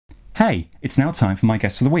Hey, it's now time for my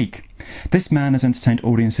guest of the week. This man has entertained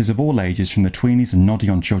audiences of all ages, from the tweenies and noddy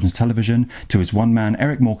on children's television to his one-man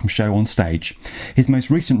Eric Morecambe show on stage. His most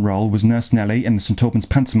recent role was Nurse Nellie in the St Albans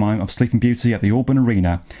pantomime of Sleeping Beauty at the Auburn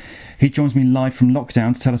Arena. He joins me live from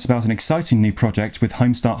lockdown to tell us about an exciting new project with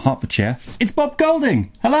Homestart Hertfordshire. It's Bob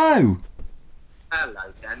Golding! Hello!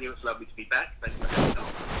 Hello, Daniel. It's lovely to be back. Thanks for having me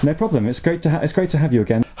on. No problem. It's great to have you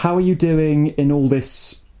again. How are you doing in all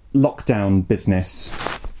this lockdown business?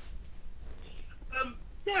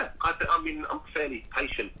 Yeah, I mean, I'm a fairly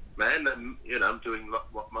patient man, and I'm doing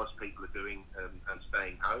what most people are doing, and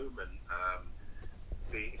staying home. And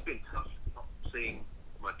it's been tough not seeing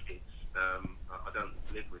my kids. I don't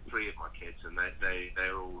live with three of my kids, and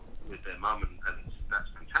they're all with their mum, and that's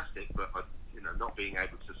fantastic. But not being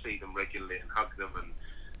able to see them regularly and hug them and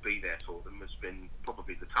be there for them has been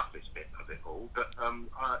probably the toughest bit of it all. But I'm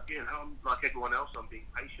like everyone else. I'm being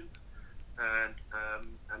patient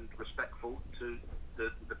and respectful to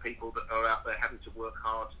the people that are out there having to work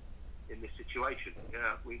hard in this situation.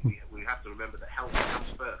 We have to remember that health comes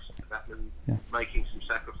first. That means making some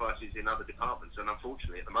sacrifices in other departments, and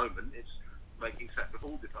unfortunately at the moment it's making sacrifices in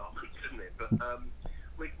all departments, isn't it? But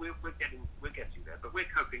we're getting there. But we're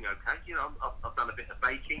coping okay. I've done a bit of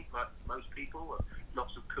baking like most people,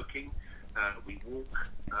 lots of cooking. We walk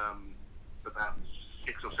about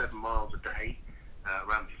 6 or 7 miles a day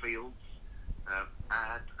around the fields,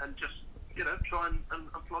 and just try and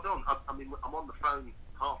plod on. I mean, I'm on the phone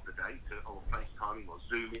half the day or FaceTiming or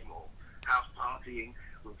Zooming or house partying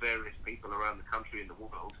with various people around the country and the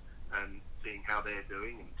world, and seeing how they're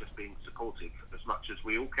doing and just being supportive as much as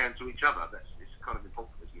we all can to each other. It's kind of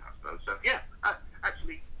important, isn't it, I suppose? So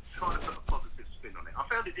actually trying to put a positive spin on it. I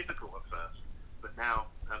found it difficult at first, but now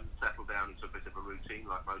settled down into a bit of a routine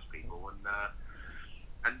like most people,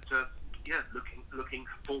 looking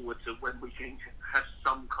forward to when we can have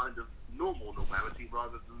some kind of normality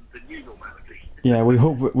rather than the new normality. Yeah, we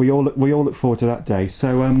all look forward to that day.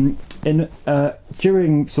 So,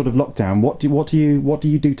 during sort of lockdown, what do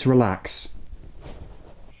you do to relax?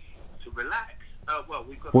 To relax?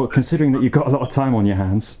 Well, considering that you've got a lot of time on your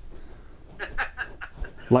hands,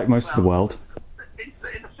 like most of the world. In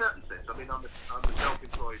a certain sense, I mean, I'm a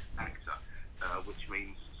self-employed actor, which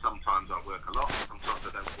means sometimes I work a lot, sometimes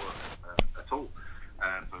I don't work at all,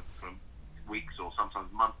 for weeks or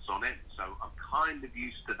sometimes months on end. So I'm kind of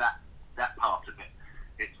used to that part of it.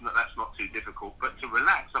 That's not too difficult. But to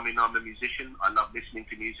relax, I mean, I'm a musician. I love listening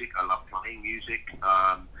to music. I love playing music.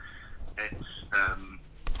 I've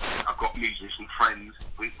got musician friends.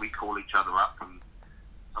 We call each other up, and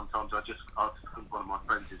sometimes I one of my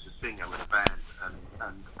friends is a singer with a band,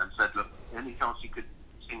 and said, look, any chance you could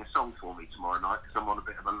sing a song for me tomorrow night, because I'm on a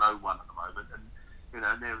bit of a low one at the moment. And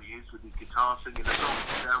and there he is with his guitar singing a song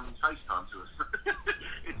down FaceTime to us.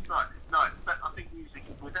 It's nice. No, but I think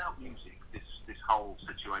without music, this whole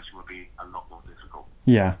situation would be a lot more difficult.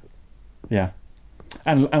 Yeah.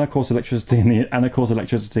 And of course electricity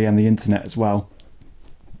and the internet as well.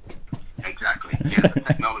 Exactly. Yeah, the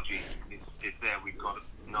technology is there. We've got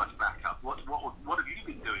a nice backup. What have you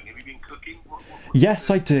been doing? Have you been cooking? Yes,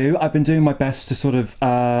 I do. I've been doing my best to sort of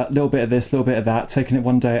little bit of this, little bit of that, taking it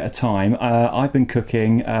one day at a time. I've been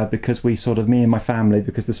cooking because me and my family,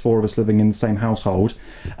 because there's 4 of us living in the same household,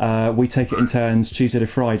 we take it in turns Tuesday to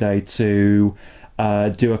Friday to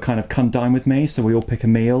do a kind of come dine with me. So we all pick a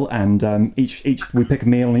meal, and each we pick a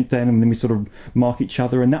meal on each day, and then we sort of mark each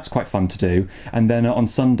other, and that's quite fun to do. And then on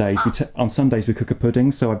Sundays we cook a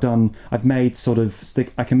pudding. So I've made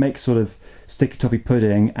I can make sticky toffee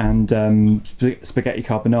pudding and spaghetti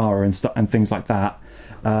carbonara and things like that.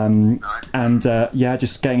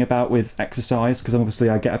 Just getting about with exercise, because obviously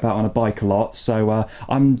I get about on a bike a lot. So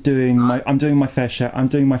I'm doing my fair share. I'm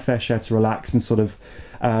doing my fair share to relax and sort of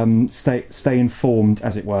stay informed,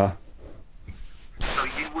 as it were. So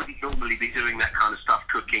you wouldn't normally be doing that kind of stuff,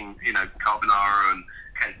 cooking, carbonara and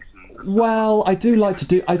cakes and. Well, I do like to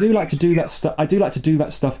do that stuff. I do like to do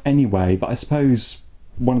that stuff anyway. But I suppose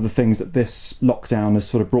one of the things that this lockdown has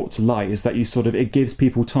sort of brought to light is that it gives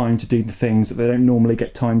people time to do the things that they don't normally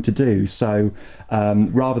get time to do. So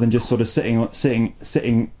rather than just sort of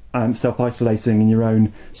sitting self-isolating in your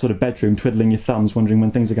own sort of bedroom, twiddling your thumbs, wondering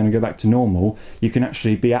when things are going to go back to normal, you can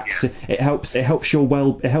actually be active. It helps your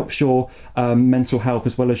mental health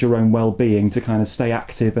as well as your own well-being to kind of stay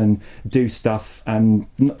active and do stuff, and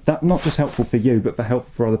that not just helpful for you but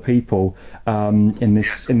helpful for other people in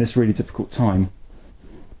this really difficult time.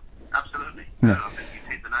 Absolutely. Yeah. I think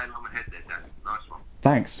you hit the nail on the head there, Dan. Nice one.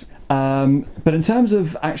 Thanks. But in terms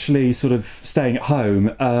of actually sort of staying at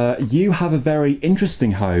home, you have a very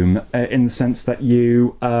interesting home in the sense that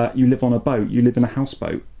you live on a boat. You live in a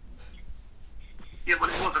houseboat.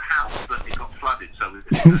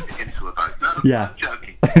 into a boat. No, Yeah. I'm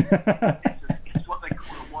joking. It's what they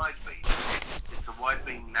call a wide beam. It's a wide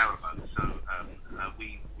beam narrowboat. So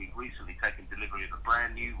we've recently taken delivery of a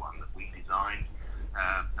brand new one that we designed,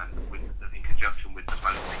 and in conjunction with the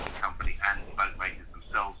boat making company and the boat makers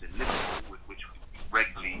themselves in Liverpool, which we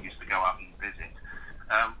regularly used to go out and visit.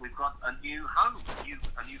 We've got a new home,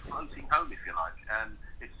 a new floating home, if you like.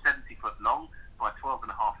 It's 70 foot long by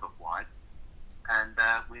 12.5 foot wide, and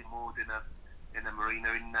we're moored in a marina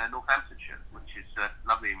in Northamptonshire, which is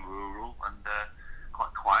lovely and rural and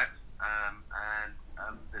quite quiet. And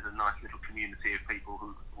there's a nice little community of people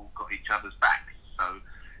who've all got each other's backs. So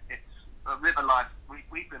it's a river life.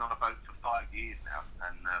 We've been on a boat for 5 years now,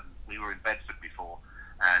 and we were in Bedford before,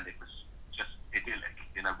 and it was just idyllic.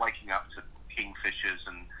 You know, waking up to kingfishers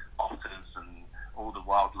and otters and all the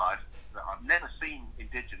wildlife that I've never seen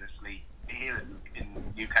indigenously here in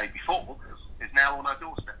UK before is now on our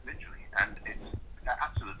doorstep, literally, and it's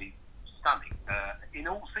absolutely stunning. In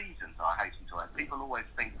all seasons, I hasten to add. People always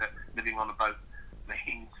think that living on a boat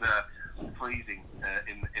means freezing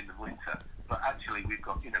in the winter, but actually we've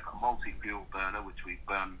got a multi-fuel burner which we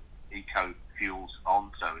burn eco fuels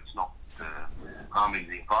on, so it's not harming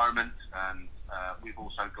the environment, and we've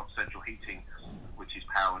also got central heating, which is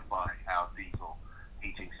powered by our diesel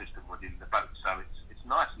heating system within the boat. So it's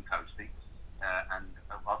nice and toasty, and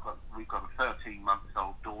we've got a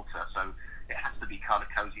 13-month-old daughter, so it has to be kind of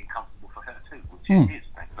cosy and comfortable for her too, which it is,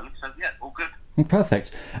 thankfully. So yeah, all good.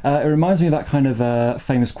 Perfect. It reminds me of that kind of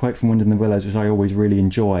famous quote from Wind in the Willows, which I always really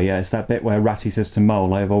enjoy. It's that bit where Ratty says to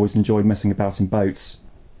Mole, "I've always enjoyed messing about in boats."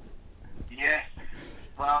 Yes.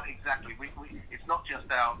 Well, exactly. It's not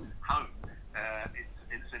just our home.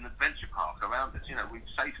 It's an adventure park around us.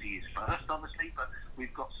 Safety is first, obviously, but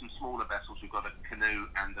we've got some smaller vessels. We've got a canoe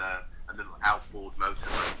and a little outboard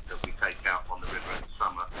motorboat that we take out on the river in the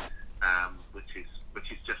summer, which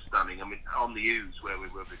is just stunning. I mean, on the Ouse where we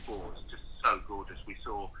were before, it's just so gorgeous. We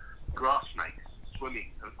saw grass snakes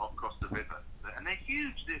swimming across the river, and they're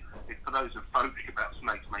huge. For those who are phobic about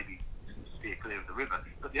snakes, maybe steer clear of the river.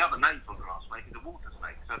 But the other name for grass snake is a water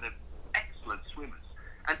snake, so they're excellent swimmers.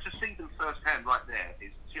 And to see them firsthand right there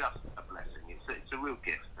is just a blessing. It's a real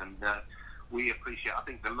gift, and we appreciate. I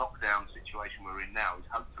think the lockdown situation we're in now is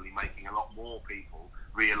hopefully making a lot more people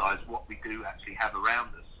realise what we do actually have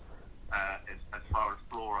around us as far as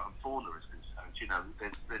flora and fauna is concerned.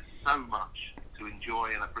 There's so much to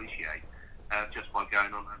enjoy and appreciate just by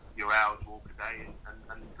going on your hour's walk a day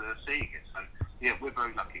and seeing it. So yeah, we're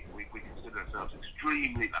very lucky. We consider ourselves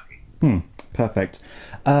extremely lucky. Perfect.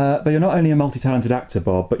 But you're not only a multi-talented actor,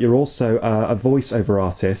 Bob, but you're also a voiceover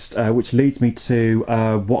artist, which leads me to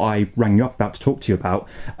what I rang you up about to talk to you about,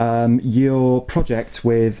 your project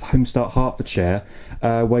with Homestart Hertfordshire,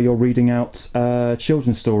 where you're reading out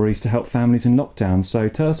children's stories to help families in lockdown. So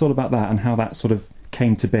tell us all about that and how that sort of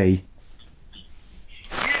came to be.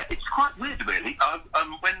 Yeah, it's quite weird, really.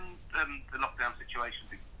 When the lockdown situation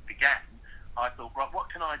began, I thought, right, what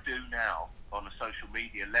can I do now on a social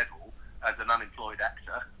media level as an unemployed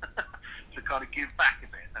actor to kind of give back a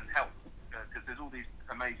bit and help, because there's all these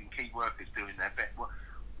amazing key workers doing their bit.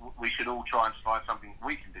 We should all try and find something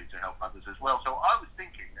we can do to help others as well. So I was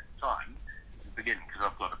thinking at the time, in the beginning,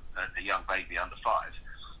 because I've got a young baby under 5,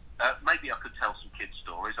 maybe I could tell some kids'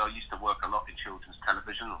 stories. I used to work a lot in children's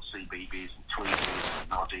television on CBeebies and Tweebies and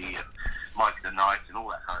Noddy and Mike the Knight and all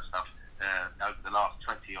that kind of stuff over the last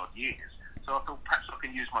 20-odd years. So I thought perhaps I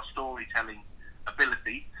can use my storytelling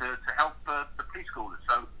ability to help the preschoolers.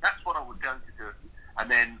 So that's what I was going to do. And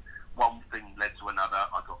then one thing led to another.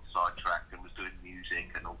 I got sidetracked and was doing music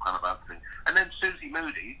and all kind of other things. And then Susie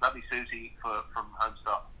Moody, lovely Susie from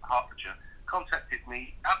Homestart Hertfordshire, contacted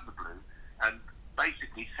me out of the blue and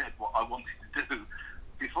basically said what I wanted to do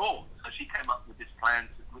before. So she came up with this plan.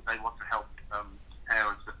 They want to help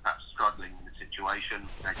parents that perhaps struggling in the situation,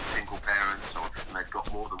 maybe single parents, or they've got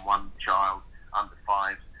more than one child under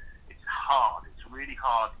 5. It's hard. It's really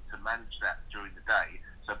hard to manage that during the day.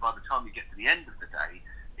 So by the time you get to the end of the day,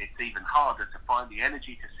 it's even harder to find the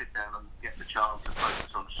energy to sit down and get the child to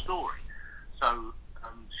focus on a story. So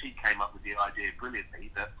she came up with the idea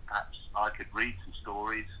brilliantly that perhaps I could read some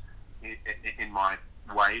stories in my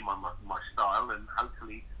way, my style, and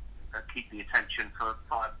hopefully keep the attention for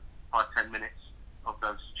 5-10 minutes of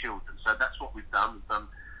those children. So that's what we've done. We've done.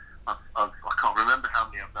 I can't remember how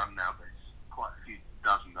many I've done now, but it's quite a few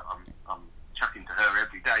dozen that I'm chucking to her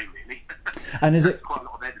every day, really. And is it quite a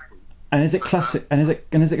lot of editing? And is it classic? And is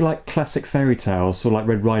it like classic fairy tales, so like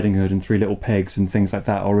Red Riding Hood and Three Little Pigs and things like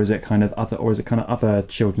that, or is it kind of other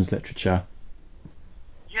children's literature?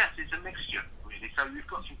 Yes, it's a mixture, really. So you've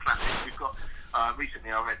got some classics. We've got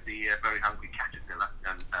recently I read the Very Hungry Caterpillar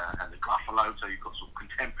and the Gruffalo, so you've got sort of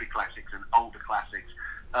contemporary classics and older classics.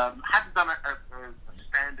 Haven't done a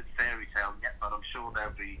standard fairy tale yet, but I'm sure they'll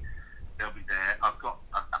be there. I've got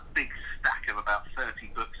a big stack of about 30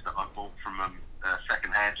 books that I bought from a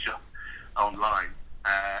second-hand shop online,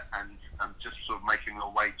 and I'm just sort of making my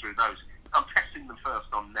way through those. I'm testing them first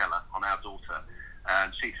on Nella, on our daughter,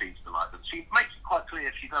 and she seems to like them. She makes it quite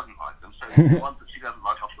clear she doesn't like them, so the ones that she doesn't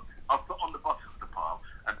like, I'll put on the bottom of the pile,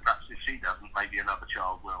 and perhaps if she doesn't, maybe another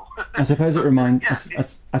child will. I suppose it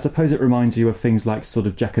I suppose it reminds you of things like sort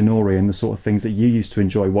of Jack and Nori and the sort of things that you used to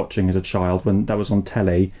enjoy watching as a child when that was on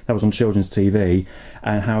telly, that was on children's TV,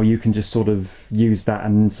 and how you can just sort of use that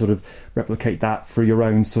and sort of replicate that through your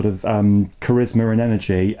own sort of charisma and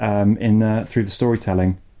energy through the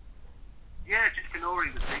storytelling. Yeah, Jack and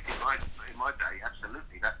Nori was big in my day,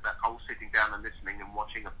 absolutely. That whole sitting down and listening and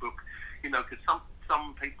watching a book, because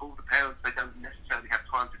some people, the parents, they don't necessarily have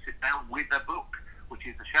time to sit down with a book, which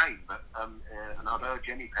is a shame. But and I'd urge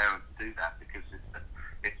any parent to do that, because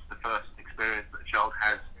it's the first experience that a child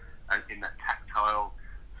has in that tactile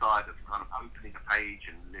side of kind of opening a page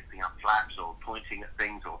and lifting up flaps or pointing at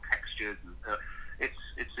things or textures. And it's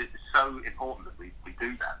so important that we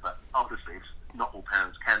do that. But obviously, not all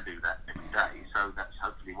parents can do that every day. So that's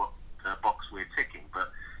hopefully what box we're ticking. But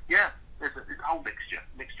yeah, there's a whole mixture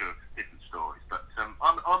of different stories. But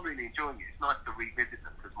I'm really enjoying it. It's nice to revisit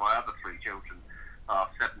them, because my other three children are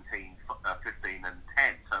 17, 15 and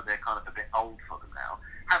 10, so they're kind of a bit old for them now.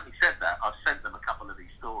 Having said that, I've sent them a couple of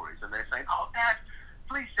these stories, and they're saying, "Oh, Dad,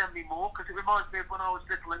 please send me more, because it reminds me of when I was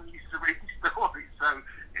little and used to read stories." So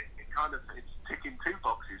it's ticking two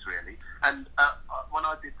boxes, really. And when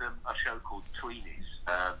I did a show called Tweenies,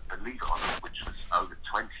 believe it or not, which was over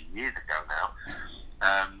 20 years ago now,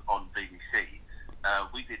 on BBC,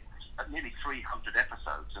 we did nearly 300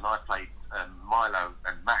 episodes, and I played Milo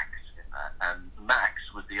and Max in that. And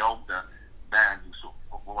Max was the older man who sort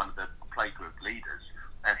of one of the playgroup leaders,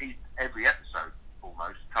 and he every episode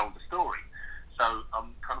almost told a story. So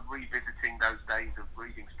I'm kind of revisiting those days of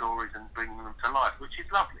reading stories and bringing them to life, which is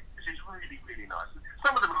lovely. Which is really, really nice.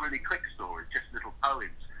 Some of them are really quick stories, just little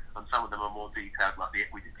poems, and some of them are more detailed, like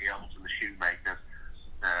we did the Elves and the Shoemakers,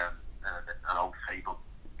 an old fable.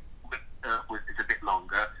 It's a bit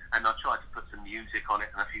longer, and I tried to put some music on it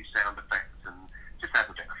and a few sound effects, and just have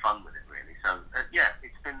a bit of fun with it, really. So yeah,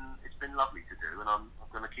 it's been lovely to do, and I'm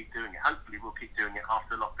going to keep doing it. Hopefully, we'll keep doing it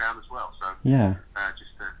after lockdown as well. So yeah,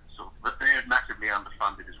 just to but they're massively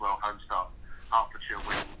underfunded as well. Homestart Hertfordshire,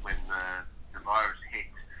 when the virus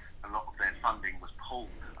hit, a lot of their funding was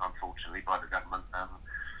pulled, unfortunately, by the government.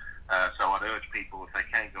 So I'd urge people, if they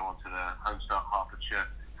can, go onto the Homestart Hertfordshire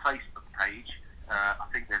Facebook page. I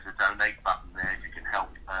think there's a donate button there if you can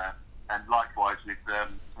help. And likewise with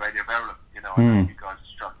Radio Verulam, I know you guys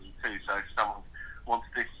are struggling too. So if someone wants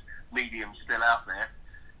this medium still out there,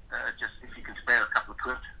 just if you can spare a couple of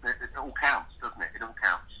quid, it all counts, doesn't it? It all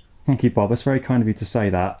counts. Thank you, Bob. That's very kind of you to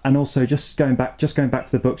say that. And also, just going back to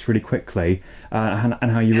the books really quickly,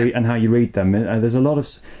 and how you read them. There's a lot of.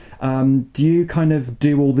 Do you kind of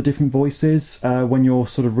do all the different voices when you're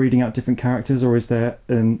sort of reading out different characters, or is there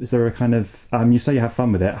a kind of? You say you have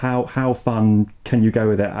fun with it. How fun can you go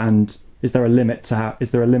with it? And is there a limit to how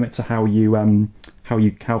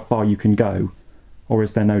far you can go, or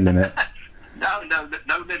is there no limit? No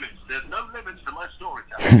limits. There's no limits to my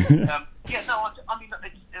storytelling. I mean,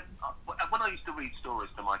 when I used to read stories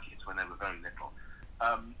to my kids when they were very little,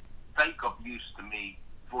 they got used to me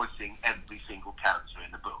voicing every single character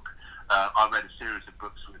in the book. I read a series of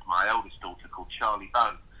books with my eldest daughter called Charlie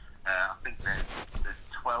Bone. I think there's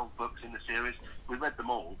 12 books in the series. We read them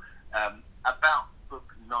all. About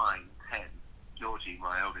book 9, 10, Georgie,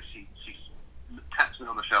 my eldest, she taps me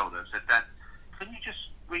on the shoulder and said, "Dad, can you just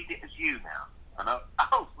read it as you now?" And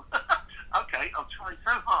okay, I'm trying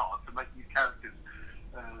so hard to make these characters.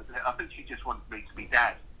 I think she just wanted me to be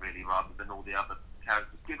Dad, really, rather than all the other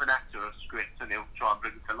characters. Give an actor a script and he'll try and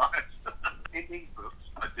bring it to life. In these books,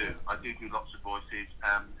 I do lots of voices,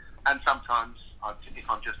 and sometimes if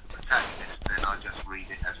I'm just the protagonist, then I just read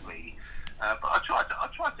it as me. But I try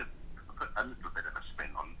to put a little bit of a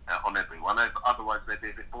spin on everyone. Otherwise, they'd be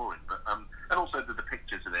a bit boring. But and also the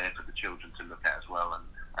pictures are there for the children to look at as well,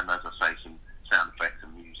 and as I say, some sound effects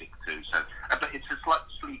and music too. So, but it's a slight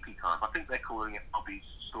sleepy time. I think they're calling it Bobby's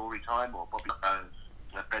story time, or Bobby's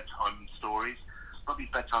bedtime stories. Bobby's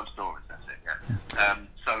bedtime stories. That's it. Yeah.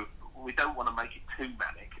 So we don't want to make it too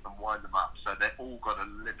manic and wind them up. So they've all got a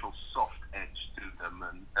little soft edge to them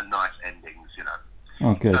and nice endings.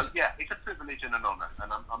 Oh, good. So yeah, it's a privilege and an honour,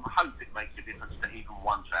 and I hope it makes a difference to even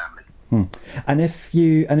one family. And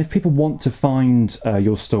if people want to find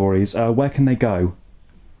your stories, where can they go?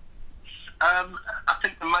 I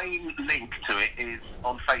think the main link to it is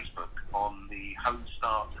on Facebook, on the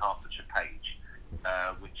Homestart Hertfordshire page,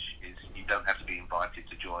 which is, you don't have to be invited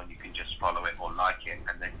to join, you can just follow it or like it,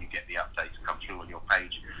 and then you get the updates come through on your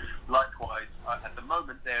page. Likewise, at the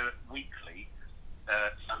moment they're weekly,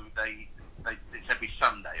 so it's every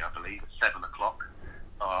Sunday, I believe, at 7 o'clock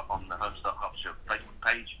on the Homestart Hertfordshire Facebook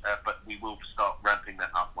page, but we will start ramping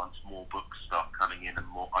that up once more books start coming in and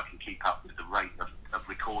more I can keep up with the rate of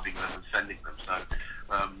recording them and sending them. So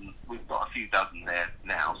we've got a few dozen there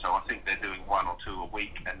now, so I think they're doing 1 or 2 a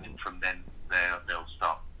week, and then from then they'll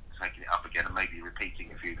start taking it up again and maybe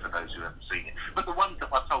repeating a few for those who haven't seen it. But the ones that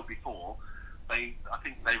I told before, I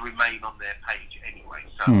think they remain on their page anyway,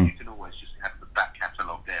 so you can always just have the back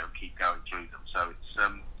catalogue there and keep going through them. So it's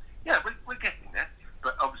we're getting there,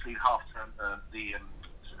 but obviously half term the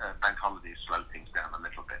bank holidays slow things down a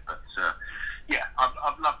little bit, but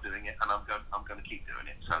I've loved doing it, and I'm going to keep doing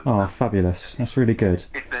it. So fabulous, that's really good.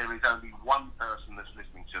 If there is only one person that's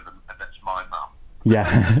listening to them, that's my mum. Yeah.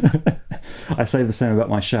 I say the same about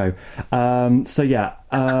my show.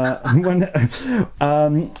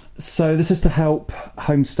 So this is to help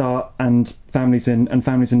Homestart and families in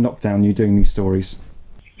lockdown. You doing these stories?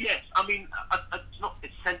 Yes, I mean it's not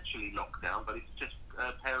essentially lockdown, but it's just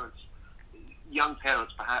parents, young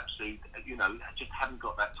parents perhaps, who just haven't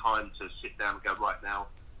got that time to sit down and go, right now,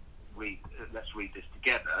 let's read this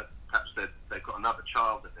together. Perhaps they've got another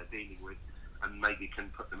child that they're dealing with, and maybe can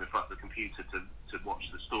put them in front of the computer to watch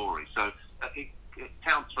the story. So it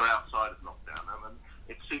counts for outside of lockdown.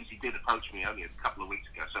 Susie did approach me only a couple of weeks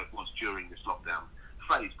ago, so it was during this lockdown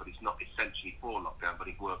phase, but it's not essentially for lockdown, but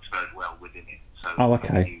it works very well within it. So it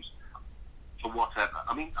can be used for whatever.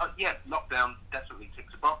 I mean, lockdown definitely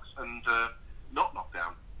ticks a box, and not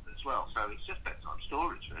lockdown as well. So it's just bedtime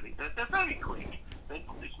stories, really. They're very quick.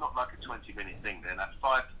 It's not like a 20-minute thing. They're like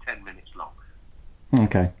 5 to 10 minutes long.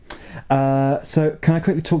 Okay. So can I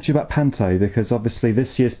quickly talk to you about Panto, because obviously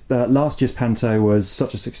last year's Panto was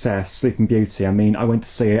such a success, Sleeping Beauty. I mean, I went to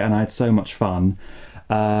see it and I had so much fun.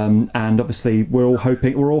 And obviously we're all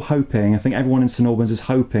hoping, I think everyone in St Albans is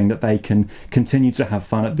hoping that they can continue to have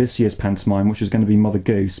fun at this year's pantomime, which is going to be Mother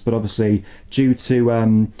Goose, but obviously due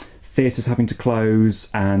to theatres having to close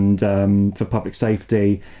and for public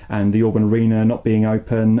safety and the Auburn Arena not being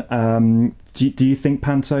open, do you think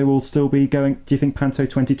Panto will still be going? Do you think Panto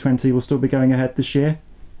 2020 will still be going ahead this year?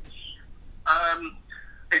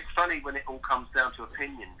 It's funny when it all comes down to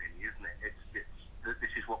opinion, really, isn't it?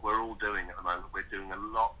 This is what we're all doing at the moment. We're doing a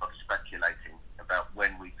lot of speculating about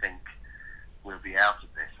when we think we'll be out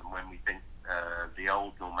of this and when we think the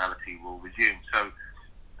old normality will resume. So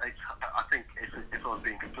I think if I was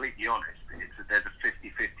being completely honest, there's a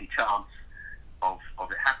 50-50 chance of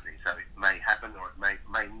it happening. So it may happen or it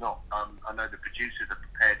may not. I know the producers are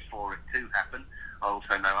prepared for it to happen. I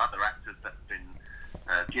also know other actors that have been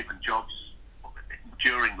given jobs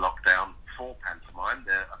during lockdown for pantomime.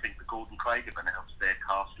 I think the Gordon Craig have announced their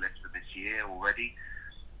cast list for this year already,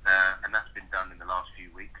 and that's been done in the last few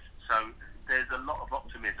weeks. So there's a lot of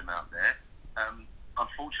optimism out there.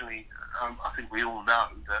 Unfortunately, I think we all know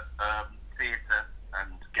that theatre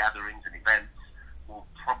and gatherings and events will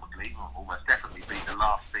probably, or almost definitely, be the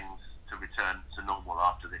last things to return to normal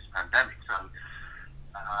after this pandemic. So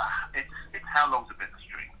it's how long's a bit of a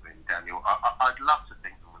string, really, Daniel. I'd love to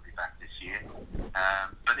think that we'll be back this year,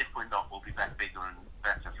 but if we're not, we'll be back bigger and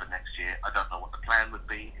better for next year. I don't know what the plan would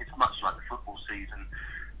be. It's much like the football season.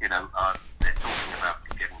 They're talking about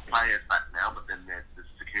getting players back now, but then there's the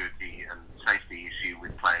security and safety issue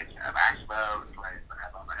with players that have asthma and players that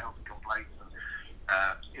have other health complaints. And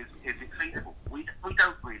is it feasible? We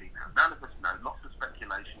don't really know. None of us know. Lots of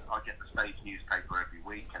speculation. I get the Stage newspaper every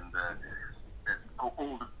week, and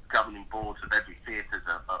all the governing boards of every theatre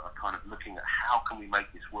are kind of looking at how can we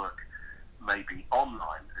make this work, maybe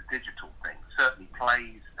online, a digital thing. Certainly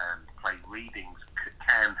plays and play readings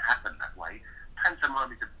can happen that way.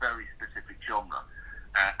 Pantomime is a very specific genre,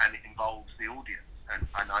 and it involves the audience, and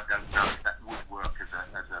I don't know if that would work as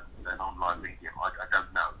an online medium. I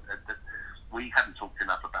don't know. We haven't talked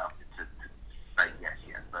enough about it to say yes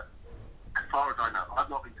yet, but as far as I know, I've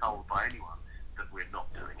not been told by anyone that we're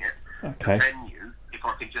not doing it. Okay. The venue, if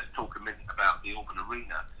I can just talk a minute about the Auburn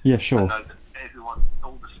Arena. Yeah, sure. I know that everyone,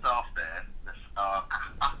 all the staff there, are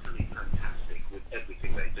utterly fantastic with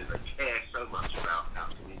everything they do. They care so much about our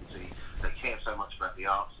community. They care so much about the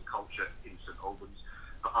arts and culture in St Albans.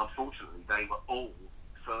 But unfortunately, they were all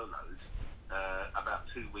furloughed about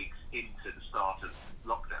 2 weeks into the start of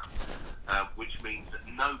lockdown, which means that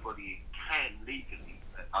nobody can legally,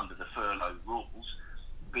 under the furlough rules,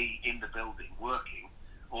 be in the building working,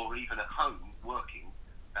 or even at home working,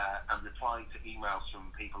 and replying to emails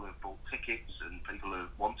from people who have bought tickets and people who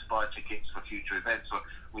want to buy tickets for future events. Or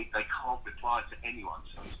they can't reply to anyone,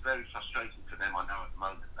 so it's very frustrating for them. I know at the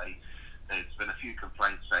moment there's been a few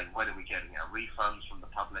complaints saying, when are we getting our refunds from the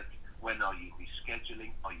public? When are you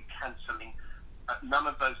rescheduling? Are you cancelling? None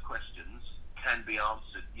of those questions can be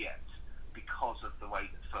answered yet because of the way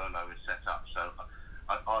that furlough is set up. So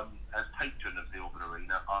I'm, as patron of the Auburn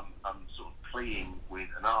Arena, I'm sort of pleading with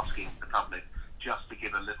and asking the public just to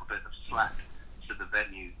give a little bit of slack to the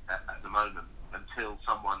venue at the moment until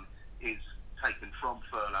someone is taken from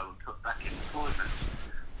furlough and put back in employment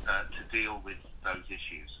to deal with those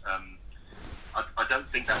issues. I don't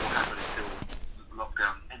think that will happen until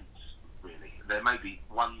lockdown ends, really. There may be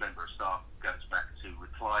one member of staff goes back to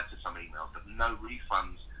reply to some emails, but no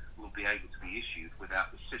refunds will be able to be issued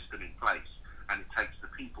without the system in place, and it takes the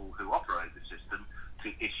people who operate the system to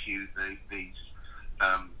issue these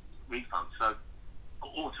refunds, so,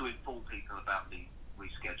 or to inform people about the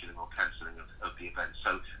rescheduling or cancelling of the event.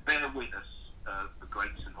 So bear with us, the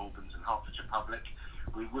Great St Albans and Hertfordshire public.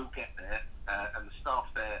 We will get there, and the staff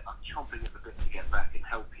there are chomping at the bit to get back and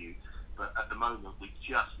help you, but at the moment we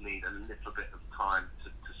just need a little bit of time to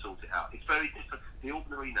sort it out. It's very different. The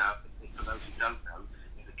Auburn Arena, for those who don't know,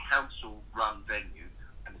 is a council-run venue,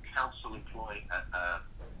 and the council employ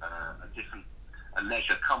a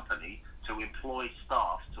leisure company to employ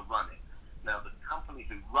staff to run it. Now, the company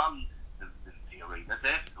who run the arena,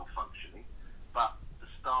 they're still functioning, but the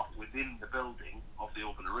staff within the building of the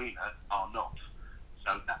Auburn Arena are not.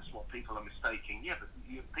 So that's what people are mistaking. Yeah, but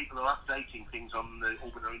people are updating things on the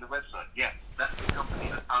Auburn Arena website. Yeah, that's the company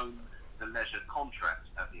that owns the leisure contract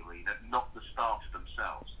at the arena, not the staff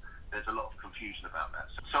themselves. There's a lot of confusion about that.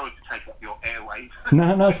 So sorry to take up your airwaves.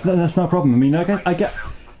 No, that's not a problem. I mean, I get.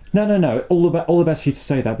 No. All the best for you to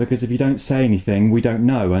say that, because if you don't say anything, we don't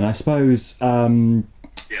know. And I suppose we're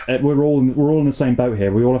all in the same boat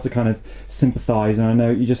here. We all have to kind of sympathise, and I know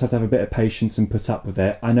you just have to have a bit of patience and put up with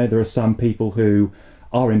it. I know there are some people who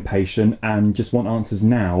are impatient and just want answers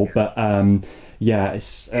now, but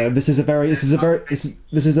this is a very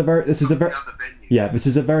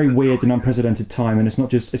weird and unprecedented time, and it's not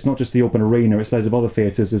just the Auburn Arena. It's loads of other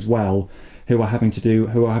theatres as well who are having to do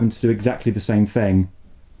exactly the same thing.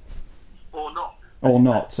 Or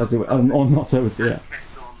not. So yeah.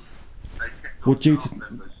 Well, due to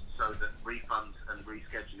so that refunds and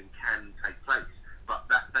rescheduling can take place, but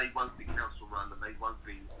that they won't be council run and they won't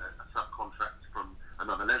be a subcontract from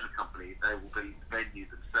another leisure company. They will be the venue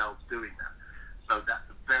themselves doing that. So that's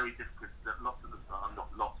a very difficult. Lots of them,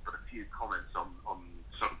 not lots, but a few comments on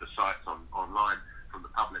some of the sites online from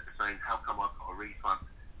the public are saying, how come I've got a refund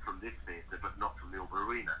from this theatre but not from the Auburn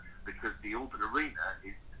Arena? Because the Auburn Arena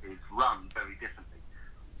is run very differently,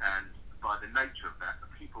 and by the nature of that, the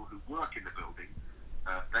people who work in the building,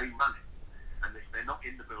 they run it, and if they're not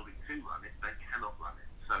in the building to run it, they cannot run it.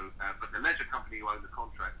 So, but the leisure company who own the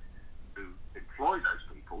contract, who employ those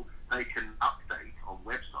people, they can update on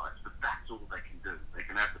websites, but that's all they can do. They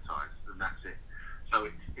can advertise, and that's it. So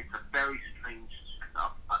it's a very strange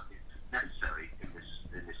setup, but it's necessary in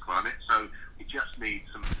this climate. So we just need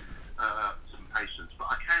some patience. But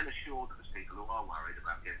I can assure those people who are worried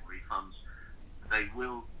about getting refunds, they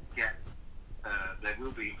will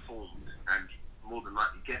be informed and more than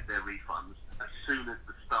likely get their refunds as soon as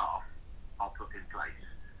the staff are put in place.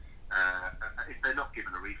 If they're not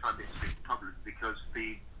given a refund, it's probably because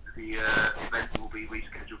the event will be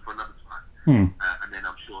rescheduled for another time. And then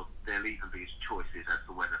I'm sure there'll even be choices as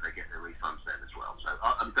to whether they get their refunds then as well. So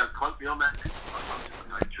don't quote me on that,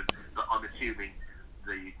 but I'm assuming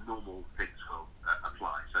the normal things will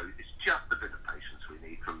apply. So it's just a bit of patience we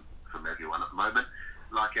need from everyone at the moment.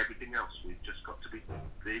 Like everything else, we've just got to be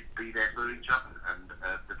there for each other, and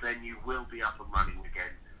the venue will be up and running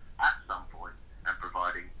again at some point and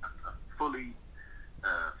providing a fully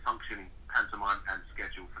functioning pantomime and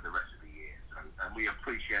schedule for the rest of the year. So, and we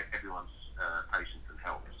appreciate everyone's patience and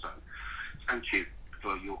help. So thank you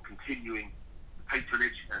for your continuing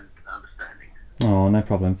patronage and understanding. Oh, no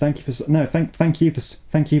problem. Thank you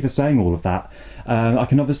for saying all of that. I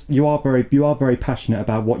can obviously you are very passionate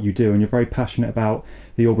about what you do, and you're very passionate about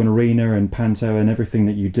the Auburn Arena and panto and everything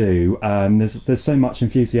that you do. There's so much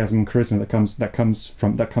enthusiasm and charisma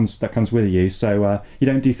that comes with you. So you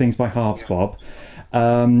don't do things by halves, Bob.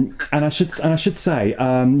 And I should say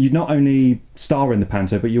you not only star in the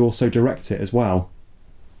panto, but you also direct it as well.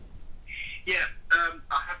 Yeah.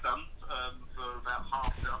 I have done for about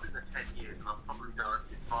half. I've been there 10 years, and I've probably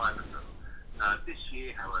directed 5 of them. This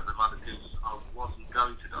year, however, because I wasn't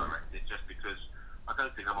going to direct it, just because I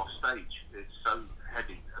don't think I'm off stage. It's so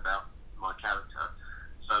heavy about my character,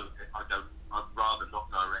 so I'd rather not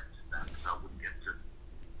direct that, so I wouldn't get to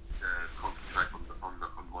concentrate on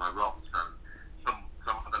my role. So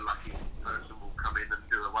some other lucky person will come in and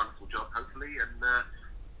do a wonderful job, hopefully, and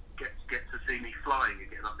get to see me flying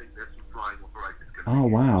again. I think there's some flying operators going to Oh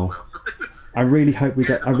be wow! as well. I really hope we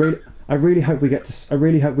get. I really hope we get to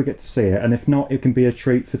see it. And if not, it can be a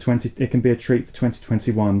treat for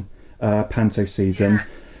 2021 panto season.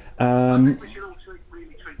 I think we should all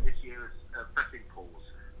really treat this year as pressing pause.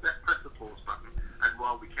 Let's press the pause button, and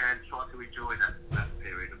while we can, try to enjoy that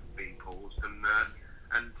period of being paused and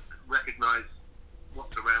recognise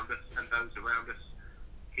what's around us and those around us,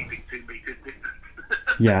 keeping 2 metres distance.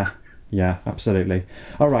 Yeah, absolutely.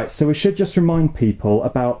 All right, so we should just remind people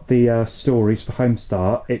about the stories for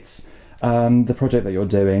Homestart. It's the project that you're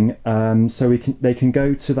doing, so they can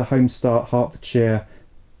go to the Homestart Hertfordshire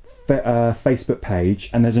Facebook page,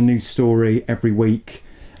 and there's a new story every week.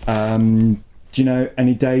 Do you know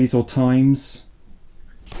any days or times?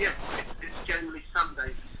 Yeah, it's generally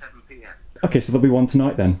Sundays at 7 p.m. Okay, so there'll be one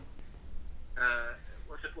tonight then.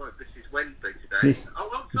 Well, this is Wednesday today.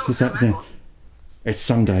 Hang on. It's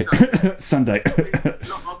Sunday. Sunday. I'm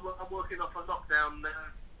working off a lockdown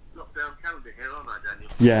calendar here, aren't I,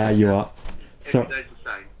 Daniel? Yeah, you are. So, every day's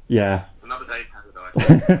the same. Yeah. Another day in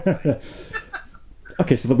paradise.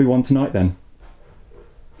 Okay, so there'll be one tonight then.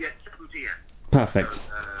 Yeah, 7 p.m. Perfect. So,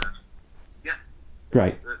 yeah.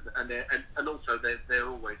 Great. And also they're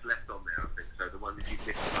always left on there, I think. So the one if you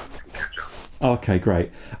miss one, you can catch up. Okay,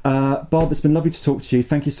 great. Bob, it's been lovely to talk to you.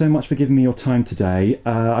 Thank you so much for giving me your time today.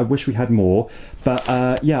 I wish we had more, but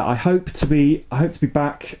I hope to be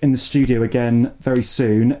back in the studio again very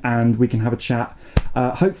soon, and we can have a chat,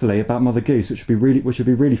 hopefully about Mother Goose, which would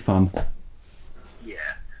be really fun. Yeah,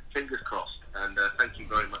 fingers crossed. And thank you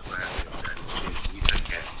very much for having me. You take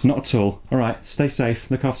care. Not at all. All right, stay safe.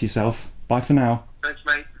 Look after yourself. Bye for now. Thanks,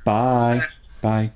 mate. Bye. Bye.